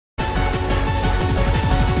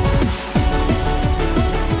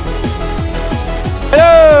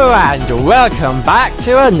and welcome back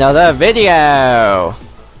to another video.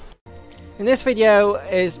 In this video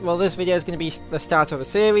is going to be the start of a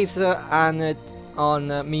series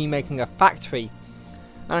on me making a factory.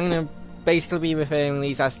 I'm going to basically be referring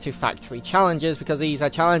these as to factory challenges because these are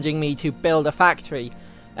challenging me to build a factory.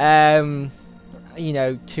 You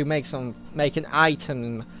know, to make an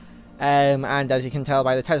item. And as you can tell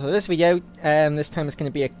by the title of this video, this time it's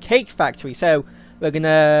going to be a cake factory. So we're going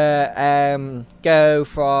to go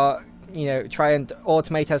for, you know, try and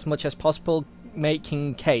automate as much as possible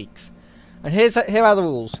making cakes. And here are the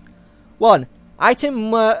rules. 1.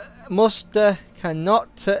 Item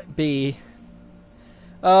cannot be...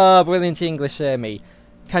 Oh, brilliant English me.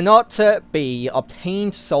 Cannot be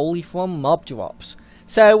obtained solely from mob drops.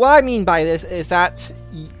 So what I mean by this is that...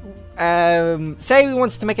 say we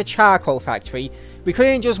wanted to make a charcoal factory, we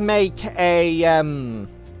couldn't just make a,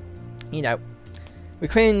 you know, we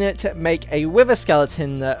couldn't make a wither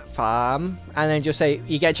skeleton farm and then just say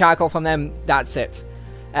you get charcoal from them, that's it.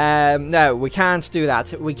 No, we can't do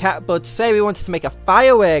that. We can't. But say we wanted to make a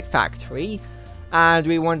firework factory and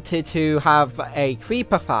we wanted to have a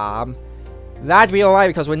creeper farm, that'd be alright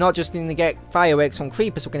because we're not just going to get fireworks from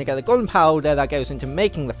creepers, we're going to get the gunpowder that goes into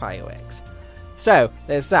making the fireworks. So,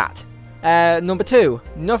 there's that. Number 2,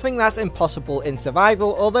 nothing that's impossible in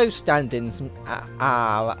survival, although stand-ins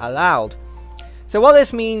are allowed. So what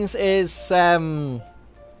this means is that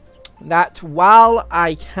while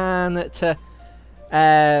I can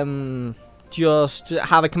just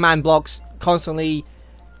have a command block constantly,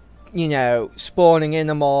 you know, spawning in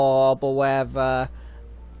a mob or whatever,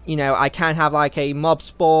 you know, I can have like a mob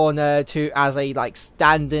spawner as a like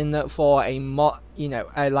stand-in for a mob, you know,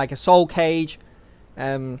 like a soul cage.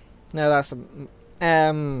 No, that's a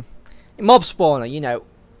mob spawner. You know,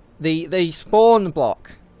 the spawn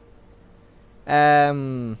block.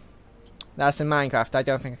 That's in Minecraft. I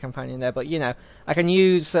don't think I can find it in there, but you know, I can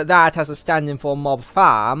use that as a stand-in for mob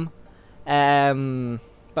farm. But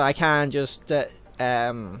I can just you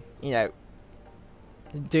know,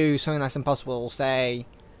 do something that's impossible. Say,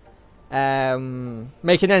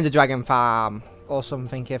 make an Ender Dragon farm or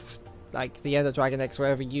something. If like the Ender Dragon Eggs were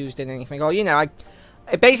ever used in anything, or you know,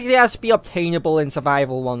 it basically has to be obtainable in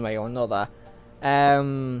survival one way or another.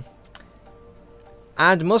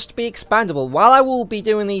 And must be expandable. While I will be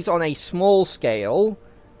doing these on a small scale,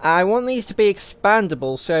 I want these to be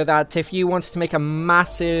expandable so that if you wanted to make a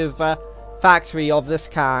massive factory of this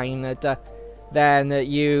kind, then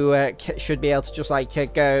you should be able to just like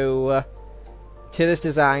go to this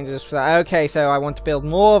design, just like, okay, so I want to build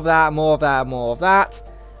more of that, more of that, more of that,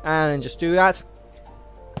 and just do that.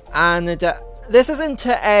 And this isn't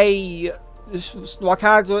a like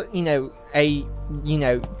you know, a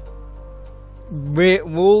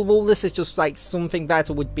rule. This is just like something that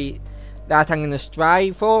would be that I'm going to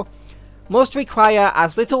strive for. Must require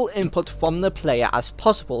as little input from the player as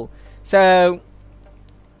possible. So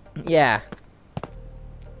yeah.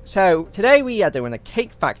 So today we are doing a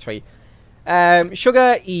cake factory.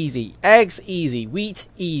 Sugar easy, eggs easy, wheat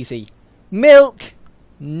easy, milk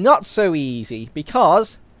not so easy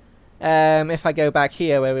because if I go back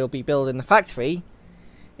here where we'll be building the factory,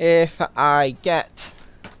 if I get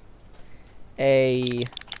a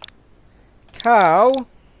cow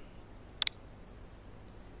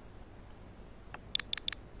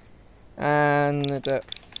and a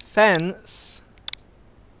fence,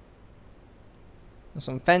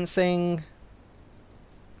 some fencing,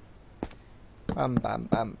 bam bam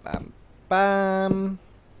bam bam bam,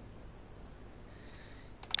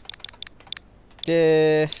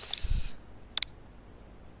 this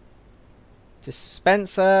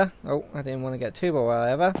dispenser, oh I didn't want to get two, but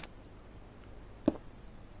whatever.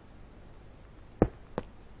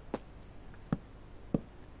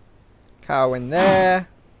 Cow in there.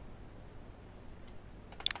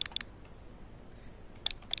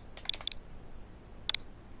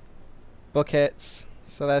 Buckets.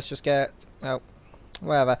 So let's just get, oh,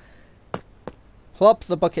 whatever. Plop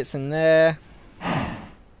the buckets in there.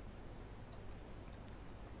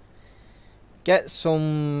 Get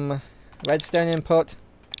some redstone input.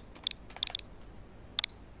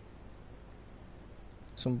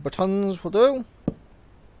 Some buttons will do.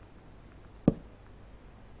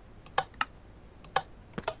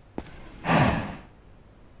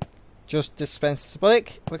 Just dispense this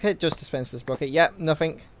bucket. Okay, just dispense this bucket. Yep,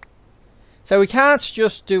 nothing. So we can't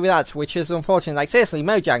just do that, which is unfortunate. Like seriously,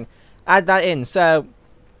 Mojang, add that in. So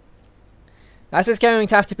that is going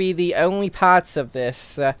to have to be the only parts of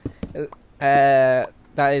this that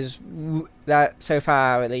so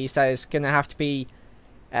far at least that is going to have to be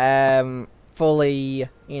fully,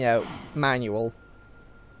 you know, manual.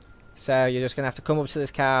 So you're just going to have to come up to this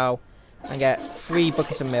cow and get 3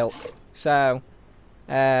 buckets of milk. So,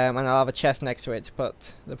 and I'll have a chest next to it to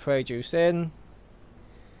put the produce in.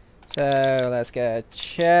 So let's get a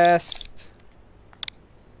chest.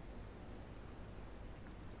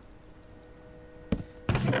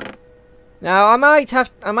 Now I might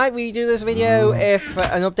redo this video if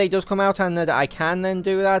an update does come out and that I can then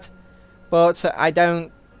do that, but I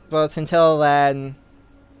don't. But until then,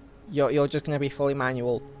 you're just gonna be fully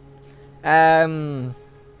manual.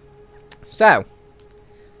 So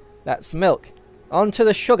that's milk. On to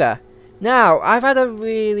the sugar. Now I've had a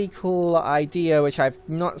really cool idea which I've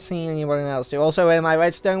not seen anyone else do. Also in my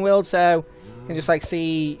redstone world, so you can just like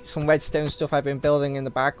see some redstone stuff I've been building in the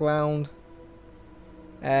background.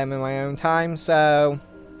 In my own time, so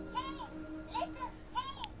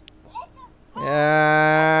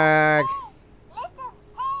shut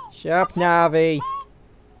up, Navi.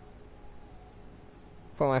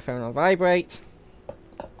 Put my phone on vibrate.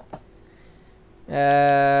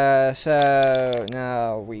 So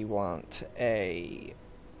now we want a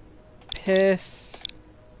piston.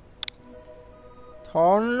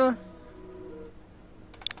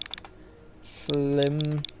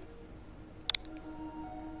 Slim.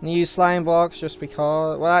 Use slime blocks just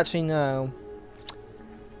because. Well, actually, no.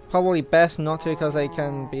 Probably best not to because they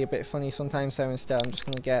can be a bit funny sometimes. So instead, I'm just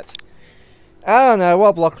gonna get. I don't know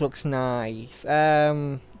what block looks nice.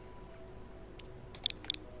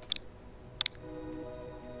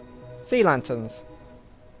 Sea lanterns.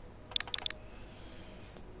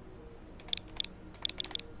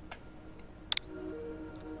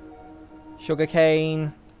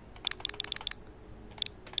 Sugarcane.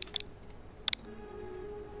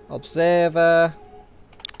 Observer.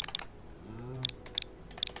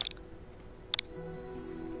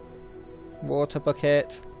 Water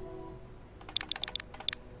bucket.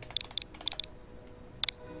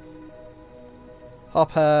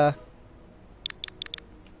 Hopper.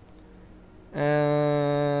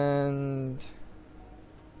 And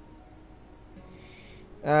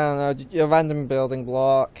I don't know, your random building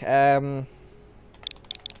block.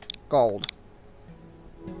 Gold.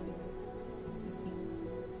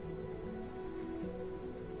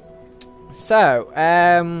 So, oh,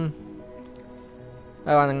 I'm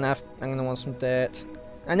gonna want some dirt.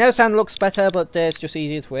 I know sand looks better, but dirt's just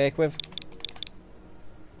easier to work with.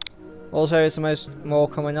 Also, it's the more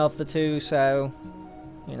common of the two, so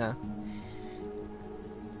you know.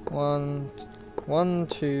 1,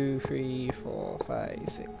 2, 3, 4, 5,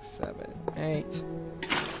 6, 7, 8.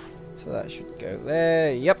 So that should go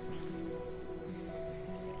there. Yep.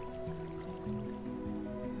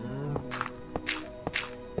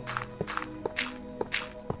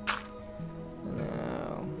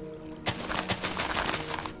 Now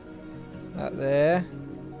that there.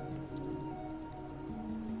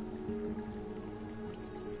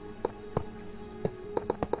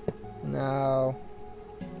 Now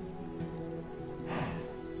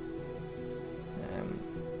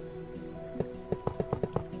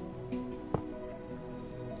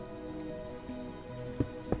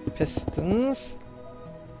pistons,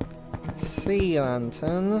 sea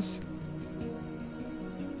lanterns,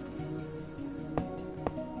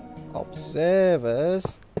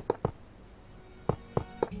 observers,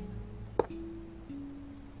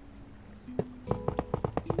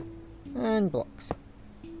 and blocks.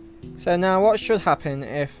 So now what should happen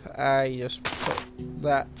if I just put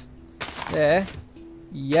that there?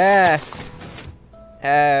 Yes!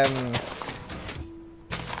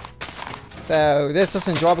 So this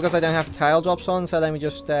doesn't drop because I don't have tile drops on, so let me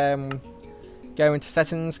just go into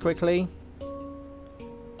settings quickly.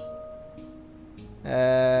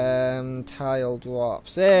 Tile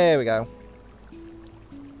drops. There we go.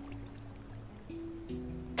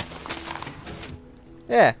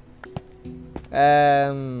 Yeah.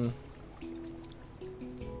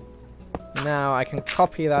 Now I can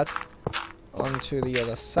copy that onto the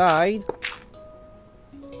other side.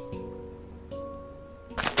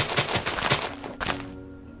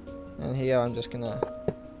 And here I'm just gonna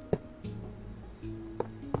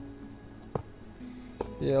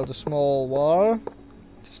build a small wall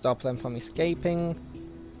to stop them from escaping.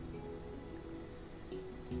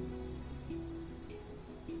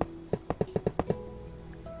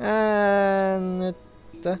 And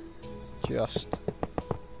just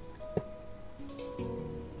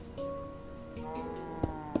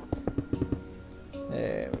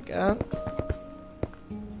there we go.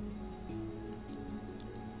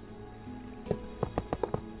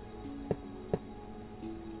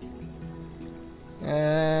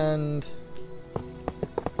 And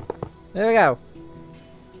there we go.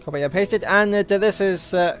 Copy and paste it, and this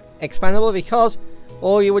is expandable because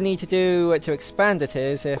All you would need to do to expand it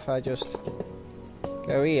is if I just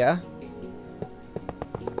go here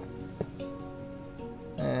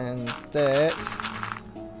and dirt.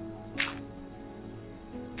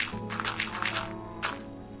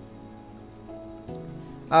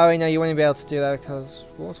 Oh, no, you wouldn't be able to do that because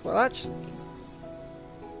what? Well, actually,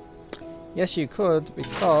 yes, you could,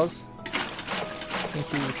 because I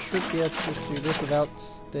think you should be able to just do this without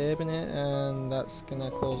stabbing it, and that's gonna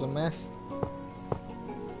cause a mess.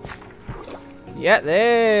 Yeah,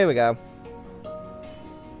 there we go.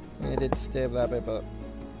 I did stab that bit, but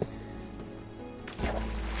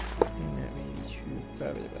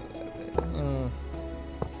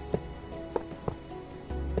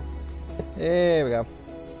there we go.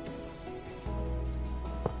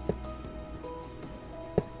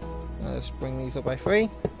 Let's bring these up by 3.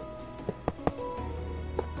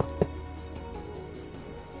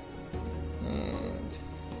 And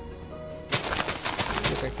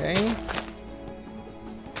sugarcane.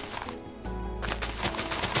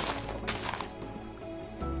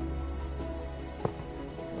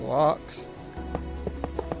 Blocks.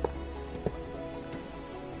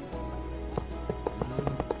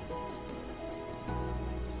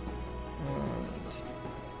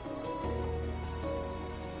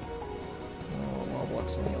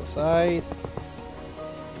 On the other side.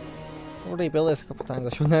 Already built this a couple of times, I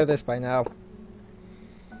should know this by now.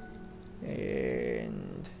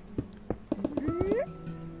 And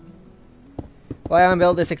well, I haven't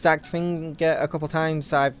built this exact thing a couple of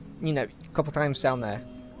times. I've, you know, a couple of times down there.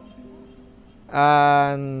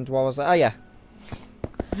 And what was that? Oh yeah.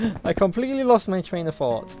 I completely lost my train of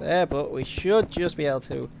thought there, but we should just be able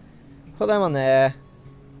to put them on there.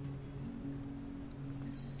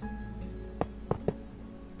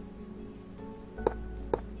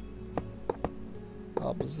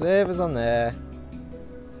 Observers on there.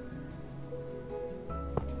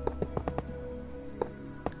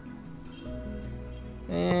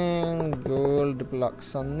 And gold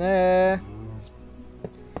blocks on there.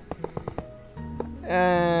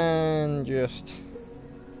 And just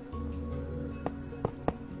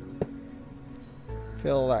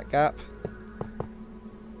fill that gap.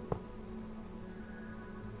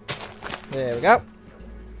 There we go.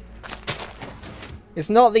 It's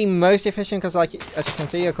not the most efficient because, like, as you can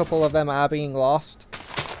see, a couple of them are being lost.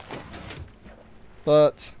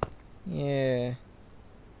 But, yeah.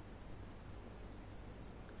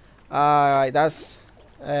 Alright, that's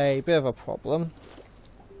a bit of a problem.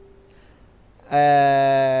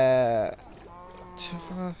 Why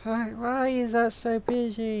is that so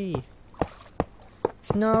busy?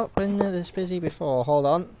 It's not been this busy before. Hold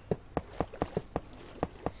on.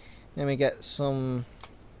 Let me get some...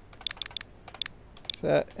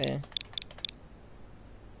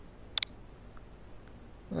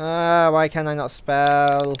 why can I not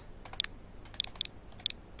spell?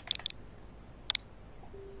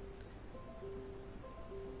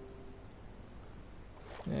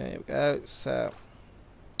 There we go, so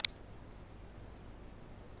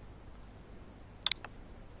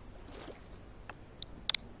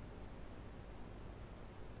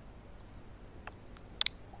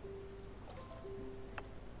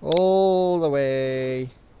all the way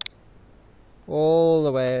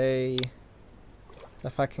the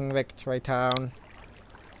fucking Victory Town,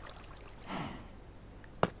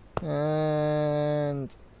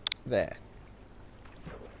 and there.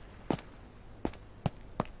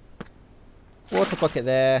 Water bucket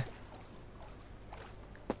there,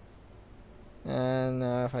 and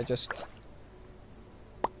if I just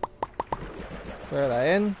throw that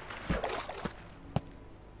in,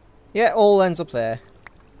 yeah, all ends up there.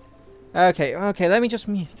 Okay, let me just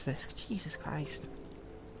mute this. Jesus Christ.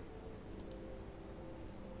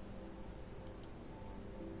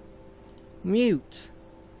 Mute.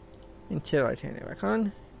 Until I turn it back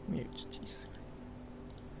on. Mute. Jesus Christ.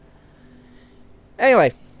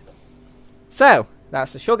 Anyway. So,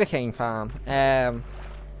 that's the sugarcane farm.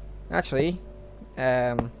 Actually,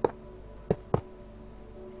 I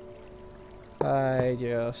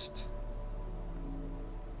just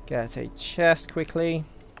get a chest quickly.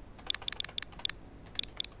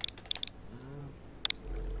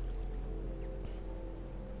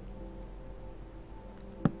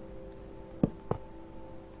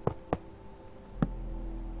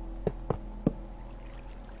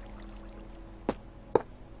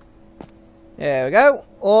 There we go.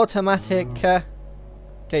 Automatic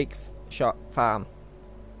cake shop farm.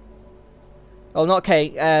 Oh, not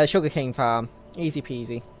cake. Sugarcane farm. Easy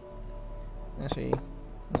peasy. Actually,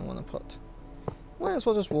 I don't want to put. Might as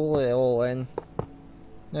well just roll it all in.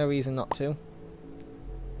 No reason not to.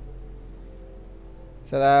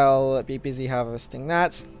 So they'll be busy harvesting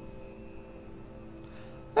that.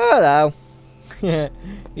 Oh hello.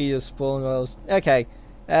 He just spawned those. Okay.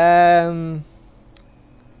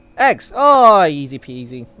 Eggs. Oh, easy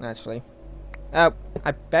peasy, actually. Oh,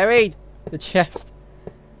 I buried the chest.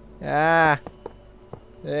 Ah.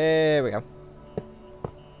 There we go.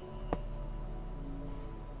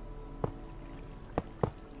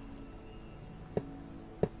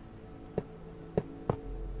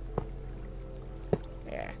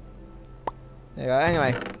 Yeah. There we go.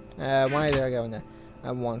 Anyway, why did I go in there?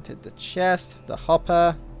 I wanted the chest, the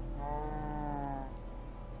hopper.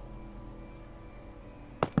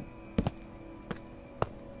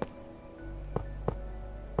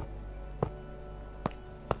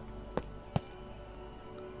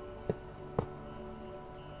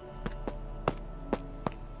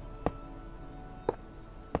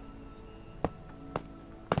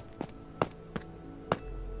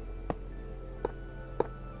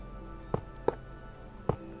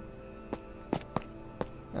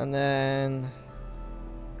 And then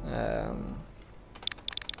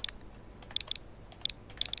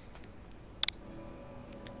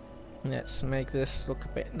let's make this look a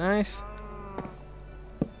bit nice.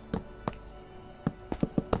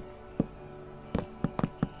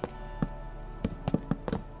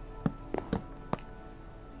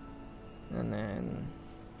 And then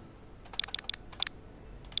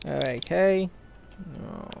okay.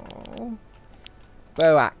 No.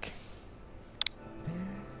 Boak.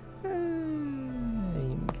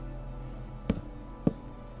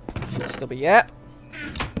 Should still be yet.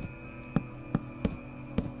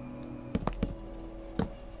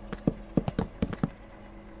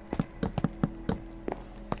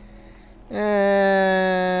 And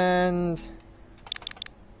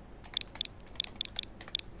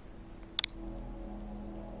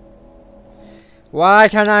why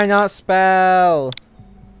can I not spell?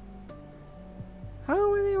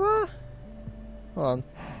 How many were? Hold on.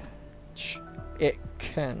 It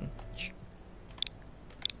can.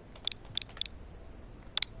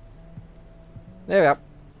 There we go.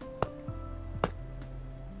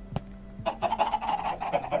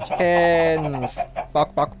 Chickens.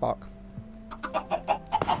 Bok, bok, bok.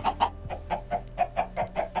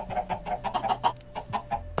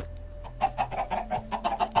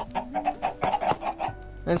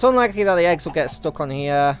 And it's unlikely that the eggs will get stuck on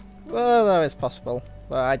here. Well, though it's possible.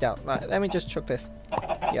 But I doubt that. Let me just chuck this.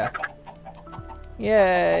 Yeah.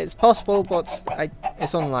 Yeah, it's possible, but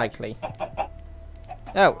it's unlikely.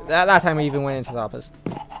 Oh, that time we even went into the hoppers.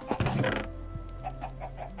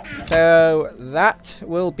 So, that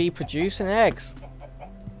will be producing eggs.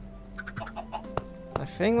 I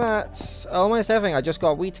think that's almost everything. I just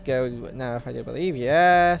got wheat to go now, if I do believe.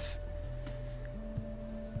 Yes.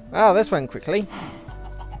 Oh, this went quickly.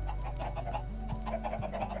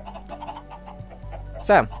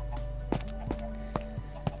 So,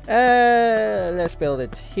 let's build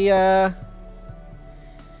it here.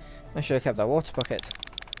 I should have kept that water bucket.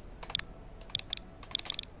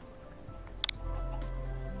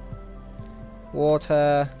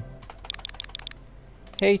 Water.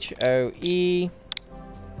 H-O-E.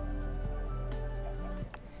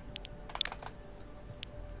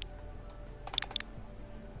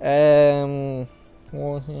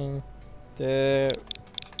 Water. Dirt.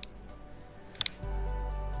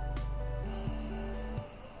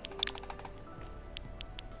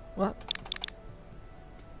 What?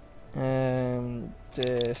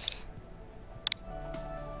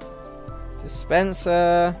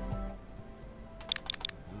 Dispenser.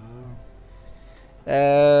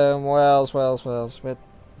 Wells. With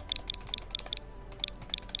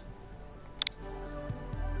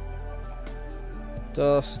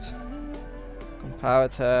dust.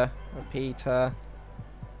 Comparator. Repeater.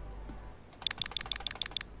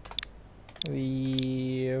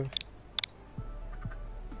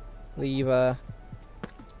 Lever.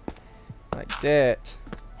 Like dirt.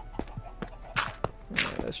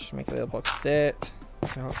 Let's just make a little box of dirt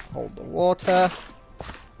to hold the water.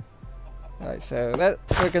 Right, so that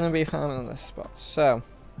we're going to be farming on this spot. So,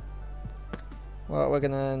 what we're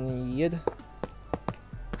going to need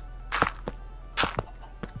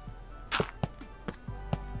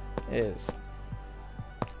is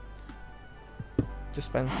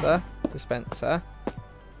dispenser. Dispenser.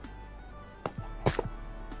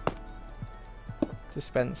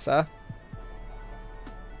 Dispenser.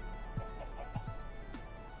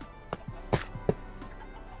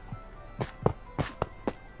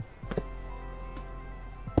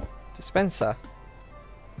 Dispenser.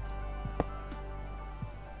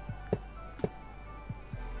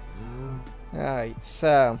 Right,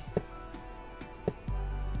 so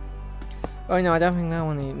Oh no, I don't think that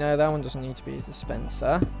one no, that one doesn't need to be a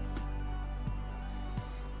dispenser.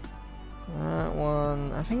 That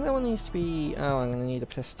one, I think that one needs to be, oh, I'm gonna need a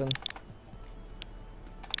piston.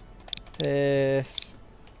 This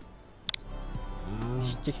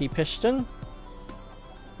sticky piston.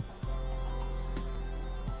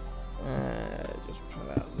 Just put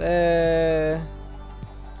that there.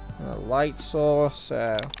 And a light source,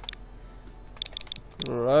 so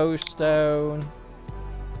glowstone.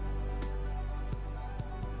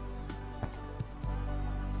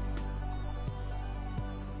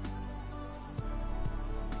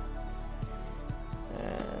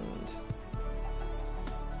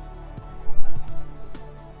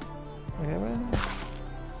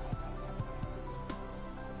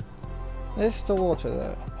 There's still water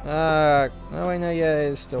there. Oh wait, no, yeah,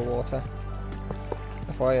 there's still water.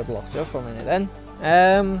 Before I blocked it for a minute then.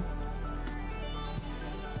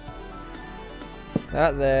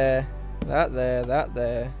 That there, that there, that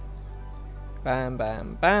there. Bam,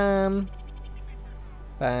 bam, bam.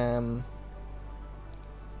 Bam.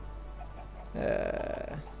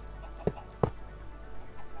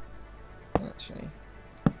 Actually.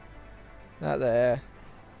 That there.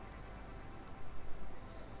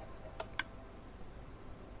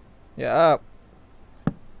 Yeah, up.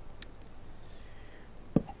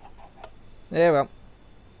 There we go.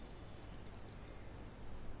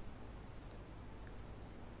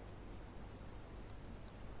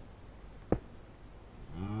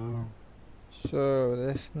 So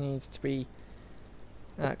this needs to be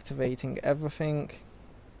activating everything.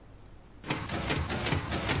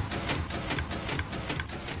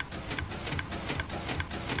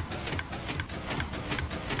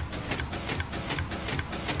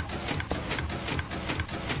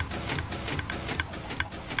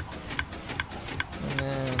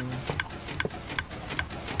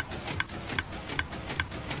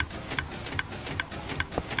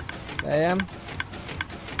 I am.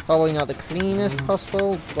 Probably not the cleanest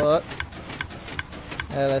possible, but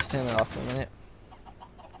let's turn it off for a minute.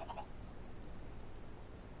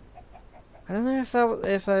 I don't know if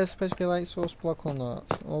that is supposed to be a light source block or not.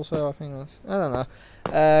 Also, I think that's, I don't know.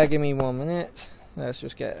 Give me 1 minute. Let's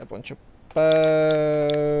just get a bunch of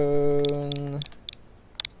bone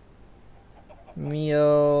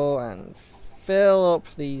meal and fill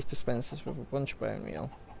up these dispensers with a bunch of bone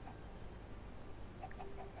meal.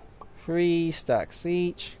 3 stacks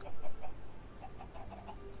each.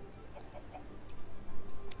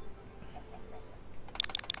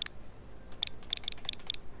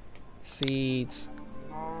 Seeds.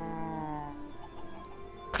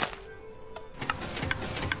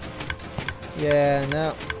 Yeah,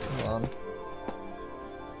 no. Hold on.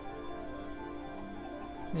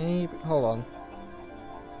 Maybe. Hold on.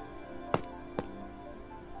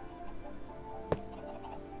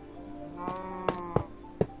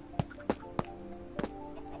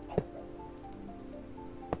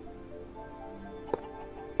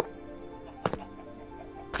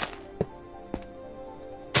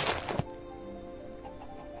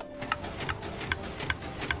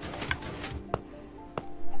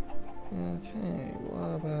 Okay,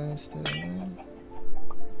 what about instead of that?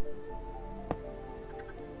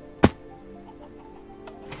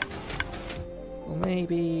 Or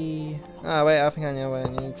maybe... Ah, wait, I think I know what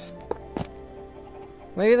it needs.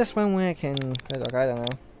 Maybe this won't work in Bedrock, I don't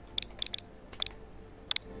know.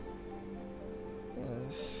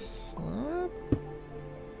 Slab?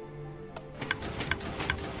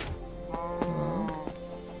 No.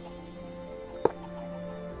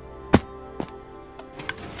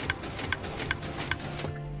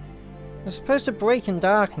 It's supposed to break in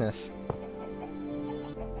darkness.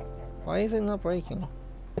 Why is it not breaking?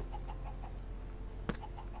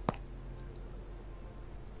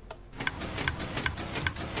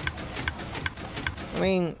 I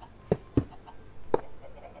mean...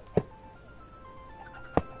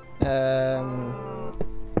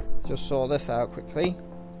 just sort this out quickly.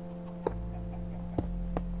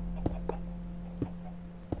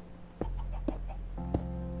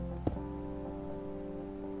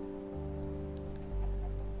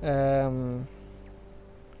 Oh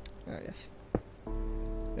yes.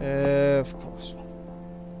 Of course.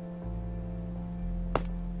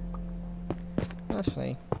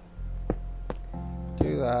 Actually,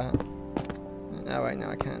 do that. No, wait, no,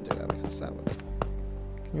 I can't do that because that would.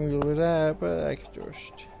 Can you do that? But I could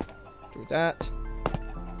just do that,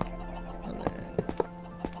 and then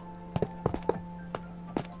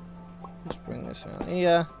just bring this around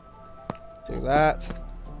here. Do that.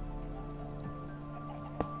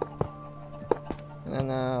 And then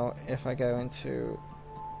now, if I go into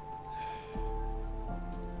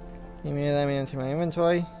Let me into my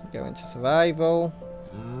inventory. Go into survival.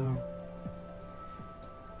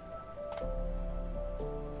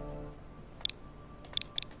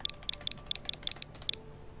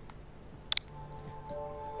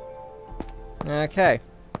 Okay.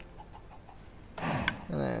 And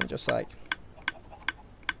then just like...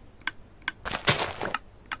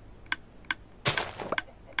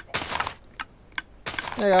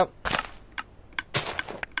 There you go.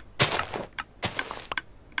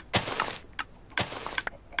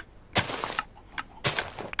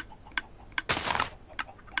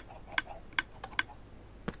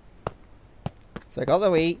 So I got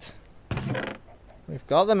the wheat. We've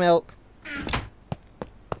got the milk.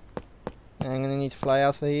 I'm going to need to fly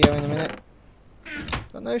out of here in a minute.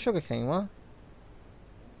 Got no sugarcane, what?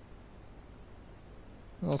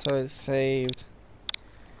 Also, it saved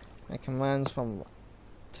my commands from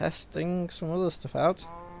testing some other stuff out.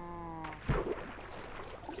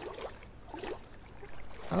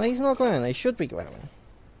 Are these not growing? They should be growing.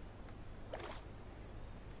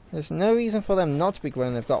 There's no reason for them not to be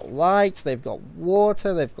growing. They've got light, they've got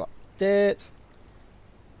water, they've got dirt.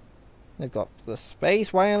 They've got the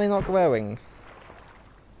space. Why are they not growing?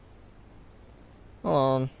 Hold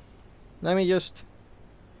on. Let me just...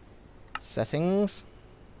 Settings.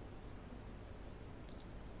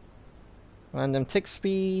 Random tick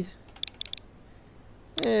speed.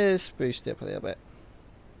 Let's boost it up a little bit.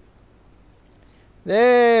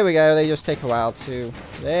 There we go. They just take a while to...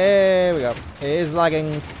 There we go. It is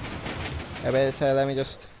lagging a bit, so let me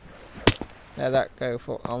just let that go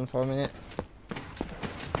on for a minute.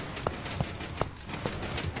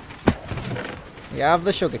 We have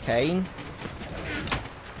the sugarcane.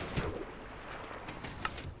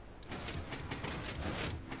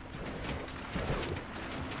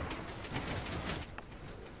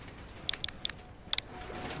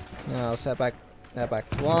 Now I'll set back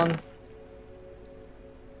to 1.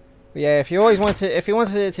 But yeah, if you wanted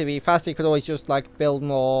it to be faster, you could always just like build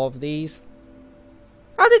more of these.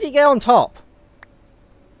 How did he get on top?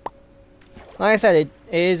 Like I said, it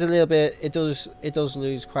is a little bit. It does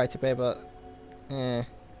lose quite a bit, but yeah.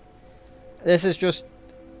 This is just,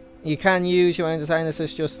 you can use your own design. This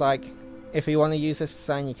is just like, if you want to use this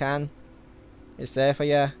design, you can. It's there for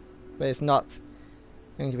you, but it's not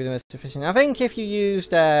going to be the most efficient. I think if you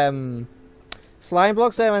used slime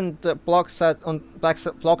blocks there and blocks that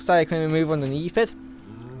I can remove underneath it,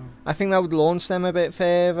 I think that would launch them a bit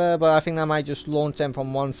further, but I think that might just launch them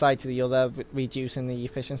from one side to the other, reducing the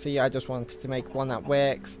efficiency. I just wanted to make one that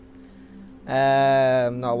works.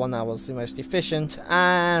 No, one that was the most efficient.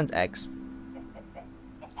 And eggs.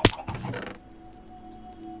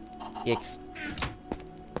 Yikes.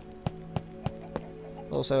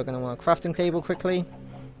 Also, we're going to want a crafting table quickly.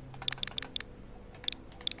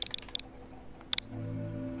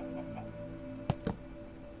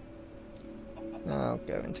 I'll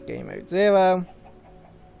go into game mode 0.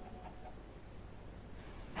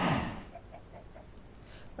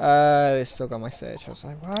 It's still got my search. I was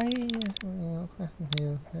like, why?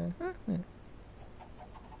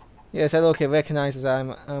 Yeah, so look, it recognizes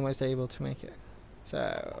I'm almost able to make it.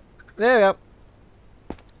 So, there we go.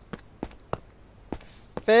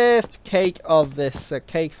 First cake of this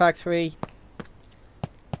cake factory.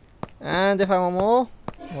 And if I want more,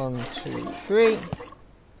 1, 2, 3.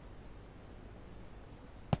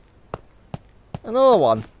 Another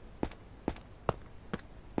one.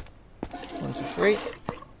 1, 2, 3.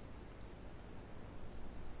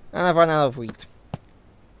 And I've run out of wheat.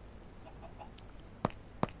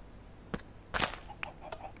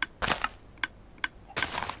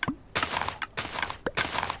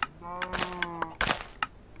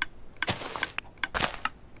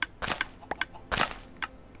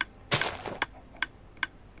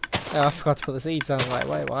 Oh, I forgot to put the seeds on.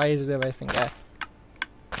 Like, why is there everything there?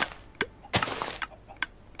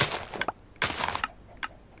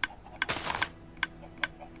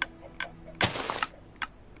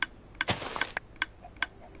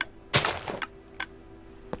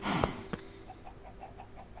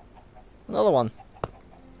 Another one.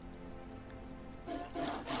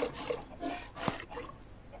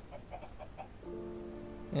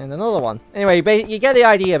 And another one. Anyway, you get the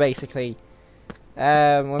idea, basically.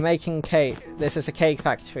 We're making cake. This is a cake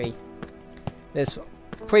factory. This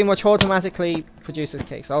pretty much automatically produces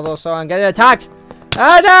cakes. Also, I'm getting attacked!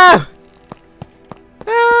 Oh no!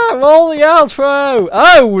 Ah, roll the outro!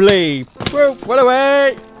 Holy! Run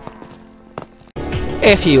away!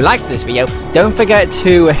 If you liked this video, don't forget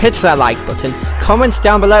to hit that like button, comment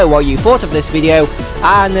down below what you thought of this video,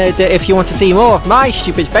 and if you want to see more of my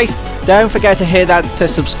stupid face, don't forget to hit that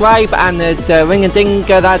subscribe and ring a ding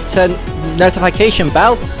that notification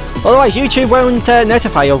bell, Otherwise, YouTube won't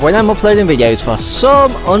notify you of when I'm uploading videos for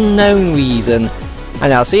some unknown reason.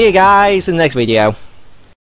 And I'll see you guys in the next video.